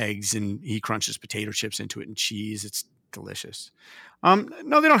 which is eggs, and he crunches potato chips into it and cheese. It's delicious.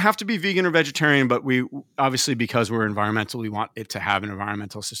 No, they don't have to be vegan or vegetarian, but we obviously, because we're environmental, we want it to have an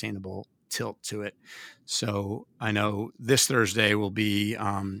environmental sustainable tilt to it. So I know this Thursday will be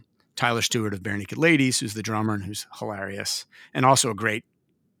Tyler Stewart of Bare Naked Ladies, who's the drummer and who's hilarious, and also a great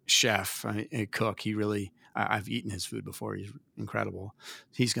chef, a cook. He really, I've eaten his food before. He's incredible.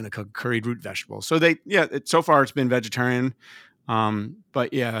 He's going to cook curried root vegetables. So so far it's been vegetarian.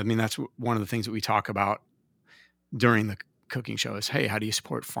 But yeah, I mean, that's one of the things that we talk about during the cooking show is, hey, how do you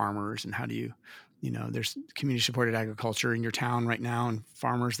support farmers, and how do you, there's community supported agriculture in your town right now, and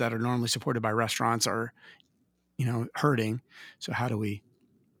farmers that are normally supported by restaurants are, hurting. So how do we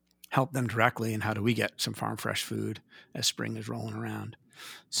help them directly, and how do we get some farm fresh food as spring is rolling around?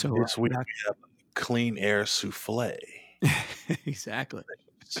 So this week we have clean air souffle. Exactly.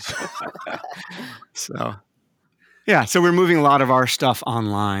 So yeah, so we're moving a lot of our stuff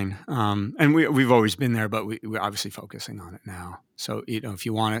online, and we've always been there, but we're obviously focusing on it now. So if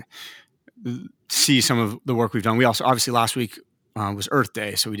you want to see some of the work we've done, we also obviously last week was Earth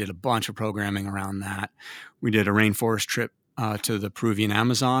Day, so we did a bunch of programming around that. We did a rainforest trip to the Peruvian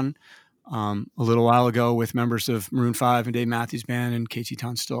Amazon a little while ago with members of Maroon 5 and Dave Matthews Band and KT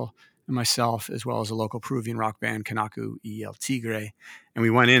Tunstall and myself, as well as a local Peruvian rock band, Kanaku y El Tigre. And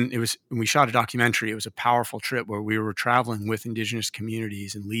we went in, we shot a documentary. It was a powerful trip where we were traveling with indigenous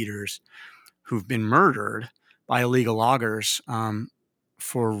communities and leaders who've been murdered by illegal loggers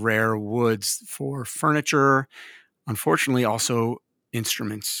for rare woods, for furniture, unfortunately also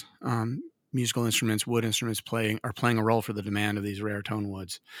instruments, musical instruments, wood instruments are playing a role for the demand of these rare tone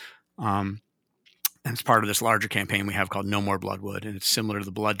woods. And it's part of this larger campaign we have called No More Bloodwood. And it's similar to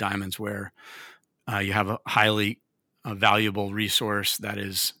the blood diamonds, where you have a highly valuable resource that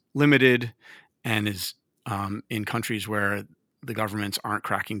is limited and is in countries where the governments aren't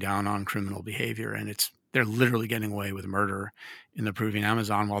cracking down on criminal behavior. And they're literally getting away with murder in the Peruvian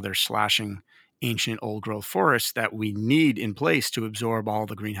Amazon while they're slashing ancient old growth forests that we need in place to absorb all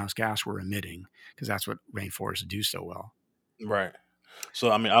the greenhouse gas we're emitting, because that's what rainforests do so well. Right.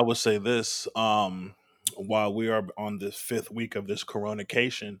 So, I mean, I would say this, while we are on this 5th week of this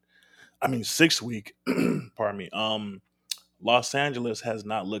coronation, 6th week, pardon me, Los Angeles has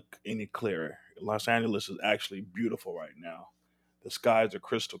not looked any clearer. Los Angeles is actually beautiful right now. The skies are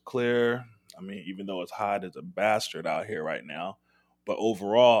crystal clear. I mean, even though it's hot as a bastard out here right now, but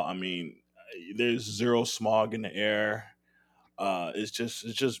overall, I mean, there's zero smog in the air. It's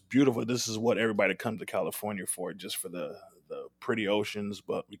just beautiful. This is what everybody comes to California for, just for the pretty oceans,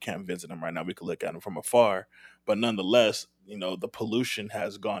 but we can't visit them right now. We can look at them from afar, but nonetheless, the pollution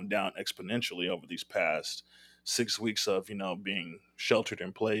has gone down exponentially over these past 6 weeks of, being sheltered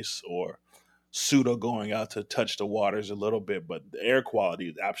in place or pseudo going out to touch the waters a little bit, but the air quality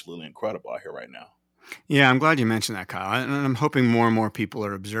is absolutely incredible out here right now. Yeah, I'm glad you mentioned that, Kyle. And I'm hoping more and more people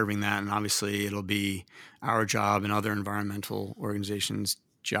are observing that. And obviously, it'll be our job and other environmental organizations'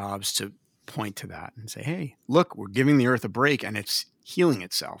 jobs to point to that and say, hey, look, we're giving the earth a break and it's healing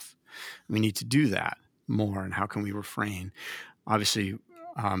itself. We need to do that more. And how can we refrain? Obviously,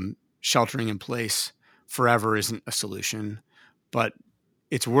 sheltering in place forever isn't a solution, but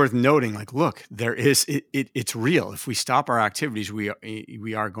it's worth noting, like, look, it's real. If we stop our activities, we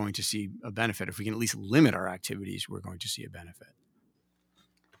are going to see a benefit. If we can at least limit our activities, we're going to see a benefit.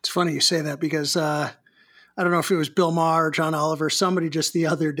 It's funny you say that because I don't know if it was Bill Maher or John Oliver, somebody just the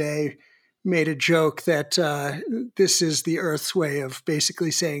other day made a joke that this is the Earth's way of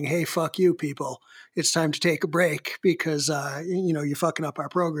basically saying, hey, fuck you people. It's time to take a break because, you're fucking up our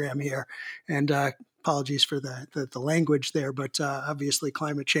program here. And apologies for the language there, but obviously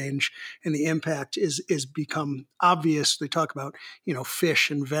climate change and the impact is become obvious. They talk about, fish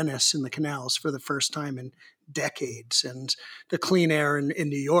in Venice in the canals for the first time in decades, and the clean air in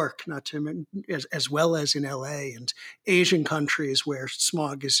New York, not to as well as in LA and Asian countries where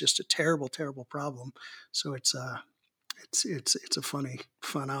smog is just a terrible, terrible problem. So it's a funny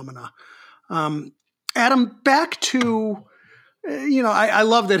phenomena. Adam, back to I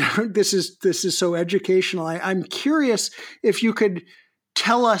love that this is so educational. I'm curious if you could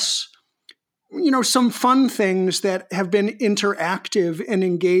tell us, some fun things that have been interactive and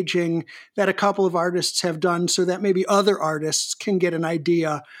engaging that a couple of artists have done so that maybe other artists can get an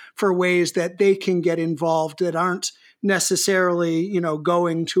idea for ways that they can get involved that aren't necessarily,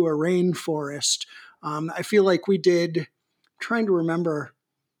 going to a rainforest. I feel like we did, I'm trying to remember,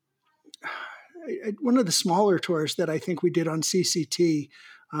 one of the smaller tours that I think we did on CCT,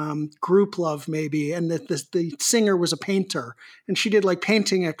 Group Love maybe, and the singer was a painter, and she did like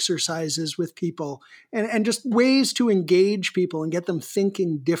painting exercises with people and just ways to engage people and get them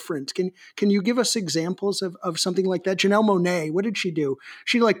thinking different. Can you give us examples of something like that? Janelle Monáe, what did she do?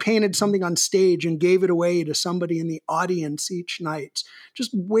 She like painted something on stage and gave it away to somebody in the audience each night.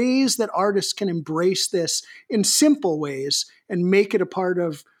 Just ways that artists can embrace this in simple ways and make it a part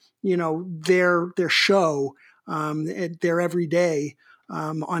of their show, their everyday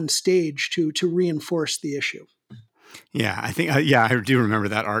on stage to reinforce the issue. Yeah, I think I do remember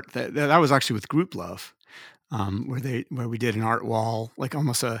that art. That was actually with Group Love, where we did an art wall, like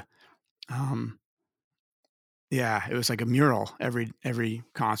almost a it was like a mural every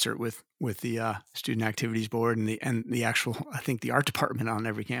concert with the student activities board and the actual, I think, the art department on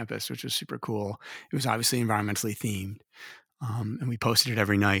every campus, which was super cool. It was obviously environmentally themed. And we posted it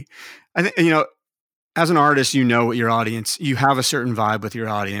every night. I think, as an artist, what your audience, you have a certain vibe with your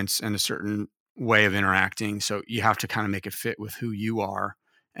audience and a certain way of interacting. So you have to kind of make it fit with who you are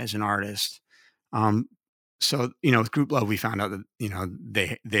as an artist. So, with Group Love, we found out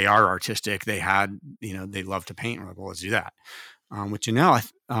that, they are artistic. They had, they love to paint. We're like, well, let's do that. With Janelle,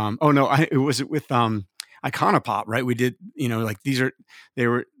 it was with Iconopop, right? We did, we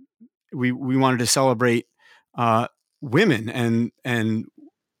wanted to celebrate women and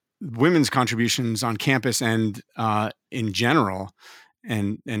women's contributions on campus and in general,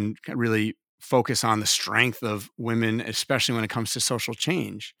 and really focus on the strength of women, especially when it comes to social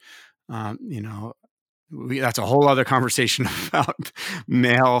change. That's a whole other conversation about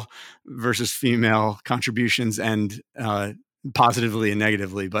male versus female contributions and positively and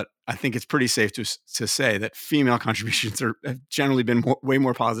negatively, but I think it's pretty safe to say that female contributions have generally been way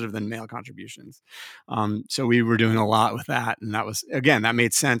more positive than male contributions. So we were doing a lot with that, and that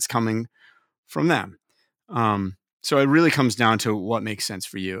made sense coming from them. So it really comes down to what makes sense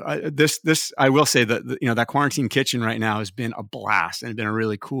for you. I will say that that quarantine kitchen right now has been a blast and been a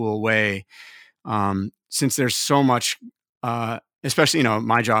really cool way, since there's so much. Especially,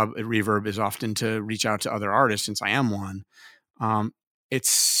 my job at Reverb is often to reach out to other artists, since I am one. I've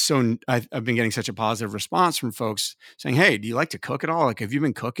been getting such a positive response from folks saying, hey, do you like to cook at all? Like, have you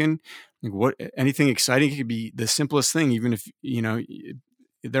been cooking? Like, anything exciting? It could be the simplest thing, even if,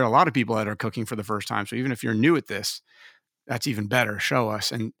 there are a lot of people that are cooking for the first time. So even if you're new at this, that's even better. Show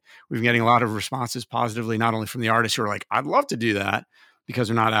us. And we've been getting a lot of responses positively, not only from the artists who are like, I'd love to do that, because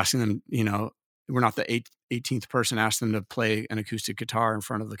we're not asking them, we're not the 18th person asking them to play an acoustic guitar in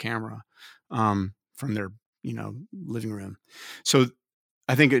front of the camera from their, living room. So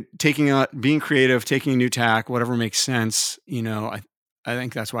I think being creative, taking a new tack, whatever makes sense, I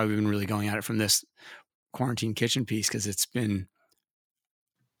think that's why we've been really going at it from this quarantine kitchen piece, because it's been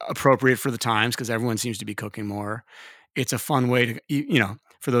appropriate for the times, because everyone seems to be cooking more. It's a fun way to,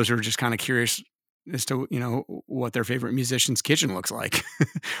 for those who are just kind of curious as to, what their favorite musician's kitchen looks like,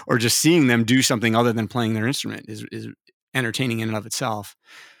 or just seeing them do something other than playing their instrument is entertaining in and of itself.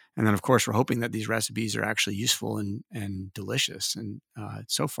 And then, of course, we're hoping that these recipes are actually useful and delicious. And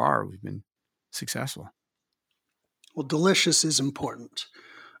so far, we've been successful. Well, delicious is important.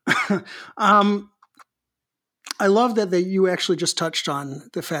 I love that you actually just touched on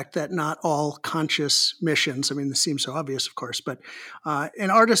the fact that not all conscious missions, I mean, this seems so obvious, of course, but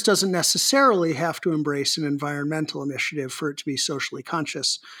an artist doesn't necessarily have to embrace an environmental initiative for it to be socially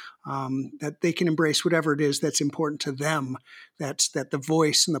conscious, that they can embrace whatever it is that's important to them, that the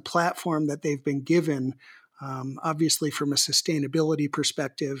voice and the platform that they've been given, obviously from a sustainability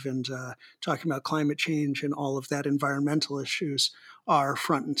perspective and talking about climate change and all of that environmental issues are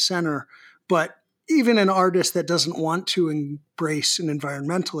front and center. But even an artist that doesn't want to embrace an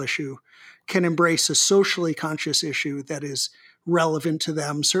environmental issue can embrace a socially conscious issue that is relevant to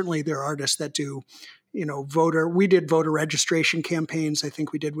them. Certainly there are artists that do, we did voter registration campaigns. I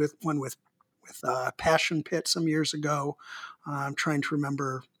think we did one with Passion Pit some years ago. I'm trying to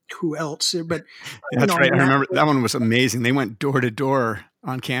remember who else, but that's right. I remember that one was amazing. They went door to door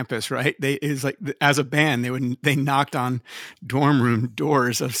on campus, right? It was like, as a band, they knocked on dorm room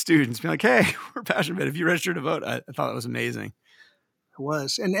doors of students, be like, "Hey, we're Passion Pit. Have you registered to vote?" I thought that was amazing. It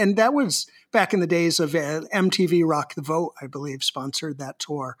was, and that was back in the days of MTV Rock the Vote, I believe, sponsored that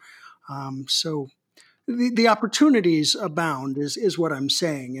tour. So the opportunities abound is what I'm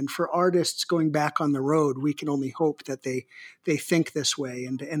saying. And for artists going back on the road, we can only hope that they think this way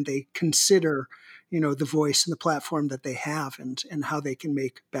and they consider, the voice and the platform that they have and how they can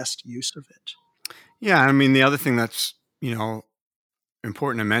make best use of it. Yeah. I mean, the other thing that's,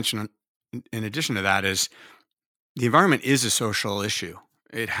 important to mention in addition to that is the environment is a social issue.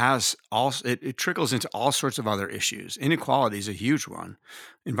 It has it trickles into all sorts of other issues. Inequality is a huge one.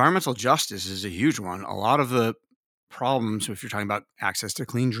 Environmental justice is a huge one. A lot of the problems, if you're talking about access to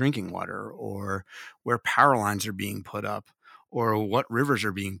clean drinking water or where power lines are being put up or what rivers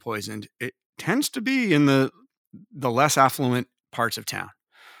are being poisoned, it tends to be in the less affluent parts of town.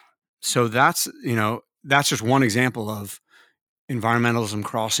 So that's just one example of environmentalism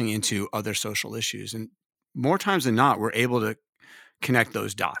crossing into other social issues. And more times than not, we're able to connect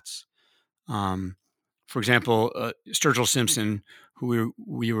those dots. For example, Sturgill Simpson, who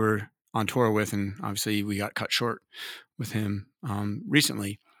we were on tour with, and obviously we got cut short with him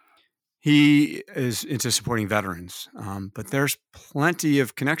recently. He is into supporting veterans, but there's plenty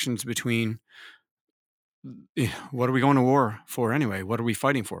of connections between what are we going to war for anyway? What are we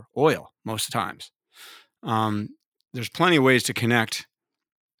fighting for? Oil, most of the times. There's plenty of ways to connect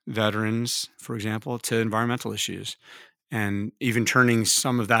veterans, for example, to environmental issues. And even turning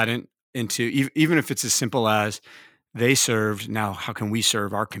some of that into, even if it's as simple as they served, now how can we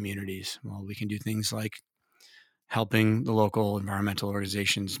serve our communities? Well, we can do things like helping the local environmental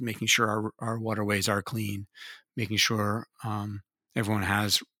organizations, making sure our waterways are clean, making sure everyone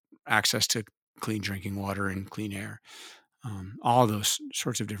has access to clean drinking water and clean air. All those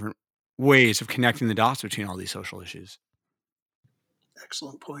sorts of different ways of connecting the dots between all these social issues.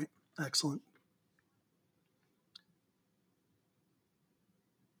 Excellent point. Excellent.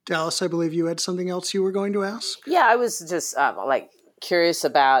 Dallas, I believe you had something else you were going to ask? Yeah, I was just curious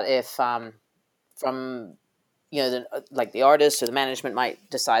about if from the artist or the management might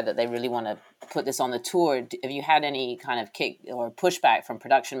decide that they really want to put this on the tour. Have you had any kind of kick or pushback from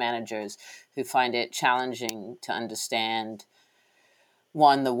production managers who find it challenging to understand,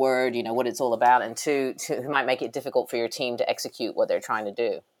 one, the word, what it's all about, and two, who might make it difficult for your team to execute what they're trying to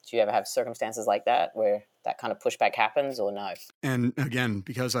do? Do you ever have circumstances like that where that kind of pushback happens, or no? And again,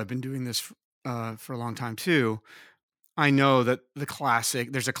 because I've been doing this for a long time too, I know that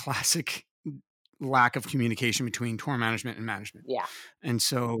there's a classic lack of communication between tour management and management. Yeah. And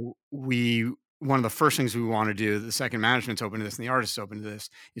so one of the first things we want to do, the second management's open to this and the artist's open to this,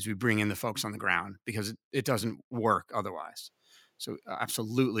 is we bring in the folks on the ground because it doesn't work otherwise. So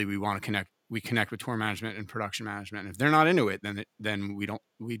absolutely, we want to connect. We connect with tour management and production management. And if they're not into it, then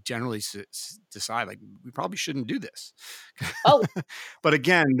we generally decide like we probably shouldn't do this. Oh, but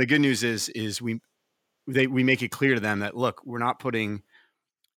again, the good news is we make it clear to them that, look, we're not putting,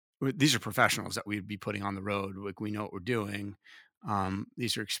 these are professionals that we'd be putting on the road. Like, we know what we're doing.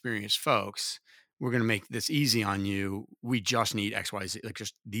 These are experienced folks. We're going to make this easy on you. We just need X, Y, Z, like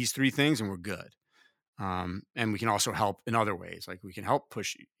just these three things, and we're good. And we can also help in other ways. Like, we can help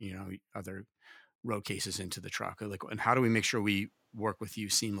push, other road cases into the truck. Like, and how do we make sure we work with you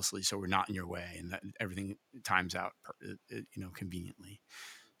seamlessly so we're not in your way and that everything times out, conveniently.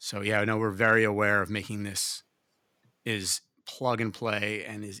 So yeah, I know we're very aware of making this as plug and play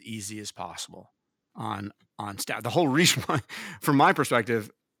and as easy as possible. on staff. The whole reason why, from my perspective,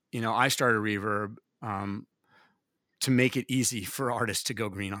 I started Reverb to make it easy for artists to go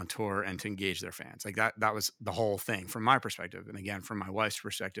green on tour and to engage their fans. Like that was the whole thing from my perspective. And again, from my wife's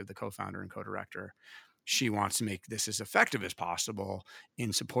perspective, the co-founder and co-director, she wants to make this as effective as possible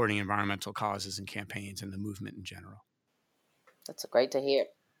in supporting environmental causes and campaigns and the movement in general. That's great to hear.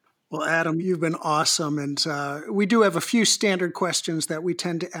 Well, Adam, you've been awesome. And we do have a few standard questions that we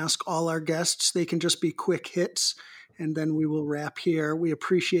tend to ask all our guests. They can just be quick hits, and then we will wrap here. We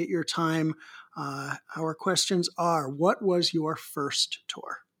appreciate your time. Our questions are, what was your first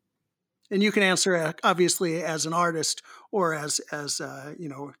tour? And you can answer, obviously, as an artist or as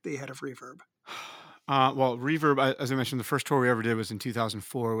the head of Reverb. Well, Reverb, as I mentioned, the first tour we ever did was in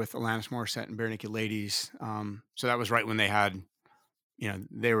 2004 with Alanis Morissette and Barenaked Ladies. So that was right when they had,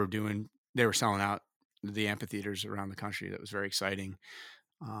 they were selling out the amphitheaters around the country. That was very exciting.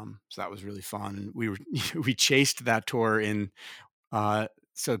 So that was really fun. We chased that tour in.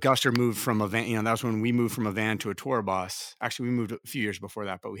 So Guster moved from a van. That was when we moved from a van to a tour bus. Actually, we moved a few years before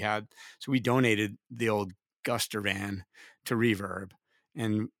that, but we donated the old Guster van to Reverb,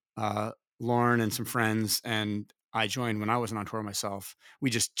 and Lauren and some friends and I joined when I wasn't on tour myself. We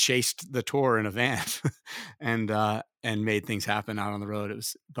just chased the tour in a van and made things happen out on the road.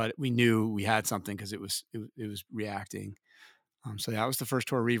 But we knew we had something because it was reacting. So that was the first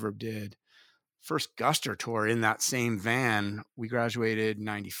tour Reverb did. First Guster tour in that same van. We graduated in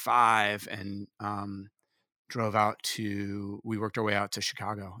 95 and we worked our way out to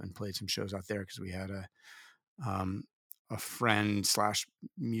Chicago and played some shows out there because we had a friend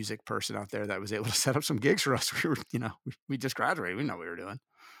 / music person out there that was able to set up some gigs for us. We just graduated. We didn't know what we were doing.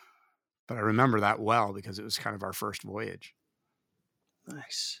 But I remember that well because it was kind of our first voyage.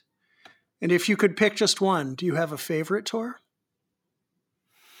 Nice. And if you could pick just one, do you have a favorite tour?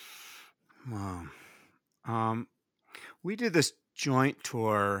 We did this joint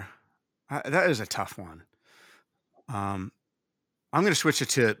tour. That is a tough one. I'm going to switch it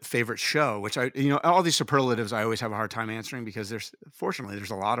to favorite show, which all these superlatives I always have a hard time answering because there's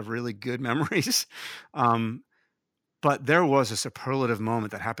a lot of really good memories. But there was a superlative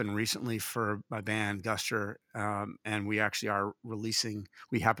moment that happened recently for my band Guster, and we actually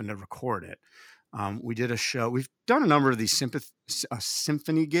we happened to record it. We did a show. We've done a number of these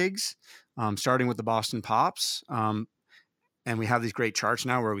symphony gigs, starting with the Boston Pops. And we have these great charts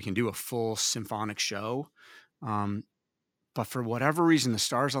now where we can do a full symphonic show. But for whatever reason, the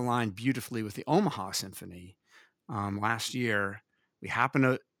stars aligned beautifully with the Omaha Symphony. Last year, we happened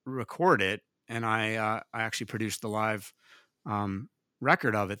to record it, and I actually produced the live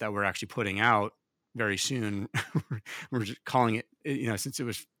record of it that we're actually putting out very soon. We're just calling it, since it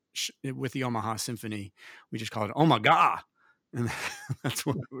was with the Omaha Symphony, we just call it Oh My God. And that's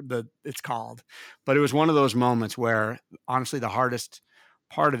what it's called. But it was one of those moments where, honestly, the hardest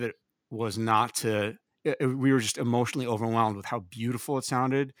part of it was we were just emotionally overwhelmed with how beautiful it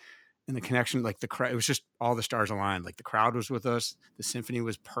sounded and the connection, like the crowd. It was just all the stars aligned. Like the crowd was with us. The symphony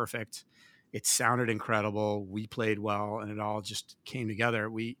was perfect. It sounded incredible. We played well, and it all just came together.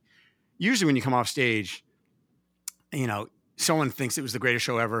 Usually when you come off stage, someone thinks it was the greatest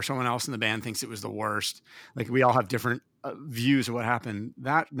show ever. Someone else in the band thinks it was the worst. Like we all have different views of what happened.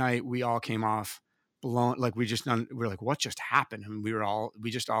 That night we all came off blown. Like we're like, what just happened? And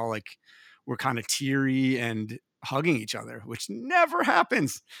we're kind of teary and hugging each other, which never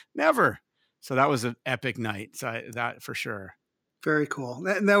happens. Never. So that was an epic night. So that for sure. Very cool.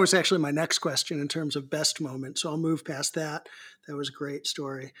 That was actually my next question in terms of best moment. So I'll move past that. That was a great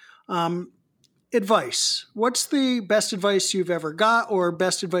story. Advice. What's the best advice you've ever got or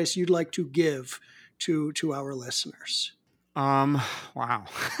best advice you'd like to give to our listeners? Wow.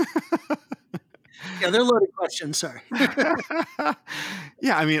 Yeah, they're loaded questions. Sorry.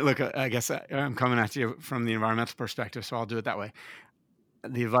 Yeah, I mean, look, I guess I'm coming at you from the environmental perspective, so I'll do it that way.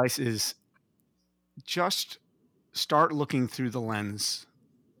 The advice is just start looking through the lens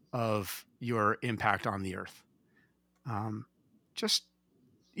of your impact on the earth. Just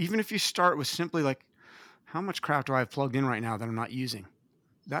even if you start with simply like, how much crap do I have plugged in right now that I'm not using?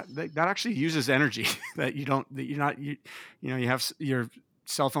 That actually uses energy that you have your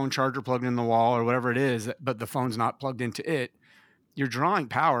cell phone charger plugged in the wall or whatever it is, but the phone's not plugged into it. You're drawing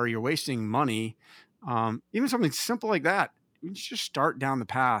power, you're wasting money. Even something simple like that, you just start down the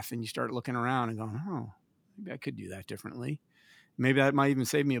path and you start looking around and going, oh, maybe I could do that differently. Maybe that might even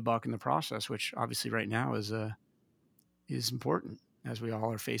save me $1 in the process, which obviously right now is important as we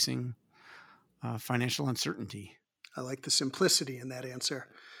all are facing financial uncertainty. I like the simplicity in that answer.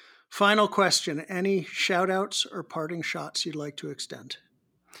 Final question. Any shout outs or parting shots you'd like to extend?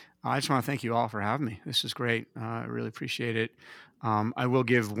 I just want to thank you all for having me. This is great. I really appreciate it. I will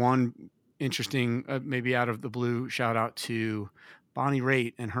give one interesting, maybe out of the blue, shout out to Bonnie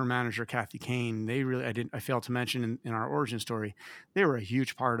Raitt and her manager, Kathy Kane. They really, I failed to mention in our origin story, they were a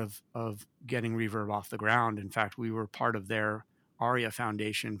huge part of getting Reverb off the ground. In fact, we were part of their ARIA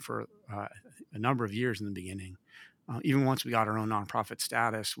Foundation for a number of years in the beginning. Even once we got our own nonprofit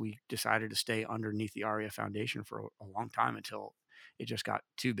status, we decided to stay underneath the ARIA Foundation for a long time until it just got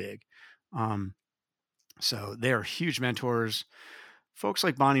too big. So they're huge mentors. Folks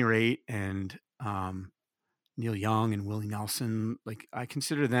like Bonnie Raitt and Neil Young and Willie Nelson, like I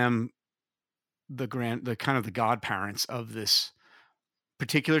consider them the kind of the godparents of this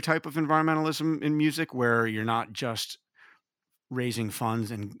particular type of environmentalism in music, where you're not just raising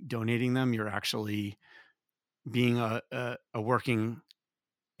funds and donating them, you're actually being a working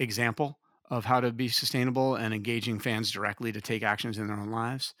example of how to be sustainable and engaging fans directly to take actions in their own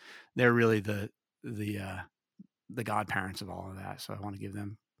lives. They're really the godparents of all of that. So I want to give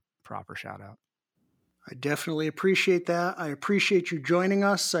them proper shout out. I definitely appreciate that. I appreciate you joining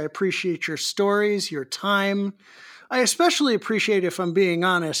us. I appreciate your stories, your time. I especially appreciate, if I'm being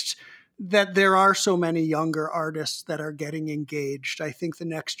honest, that there are so many younger artists that are getting engaged. I think the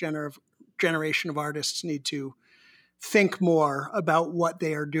next generation of artists need to think more about what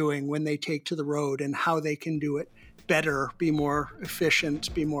they are doing when they take to the road and how they can do it better, be more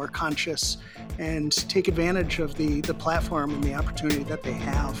efficient, be more conscious, and take advantage of the platform and the opportunity that they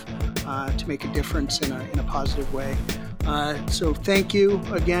have to make a difference in a positive way. So thank you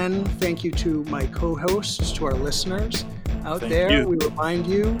again. Thank you to my co-hosts, to our listeners out there. We remind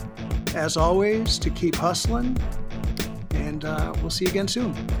you, as always, to keep hustling, and we'll see you again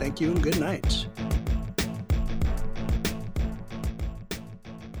soon. Thank you and good night.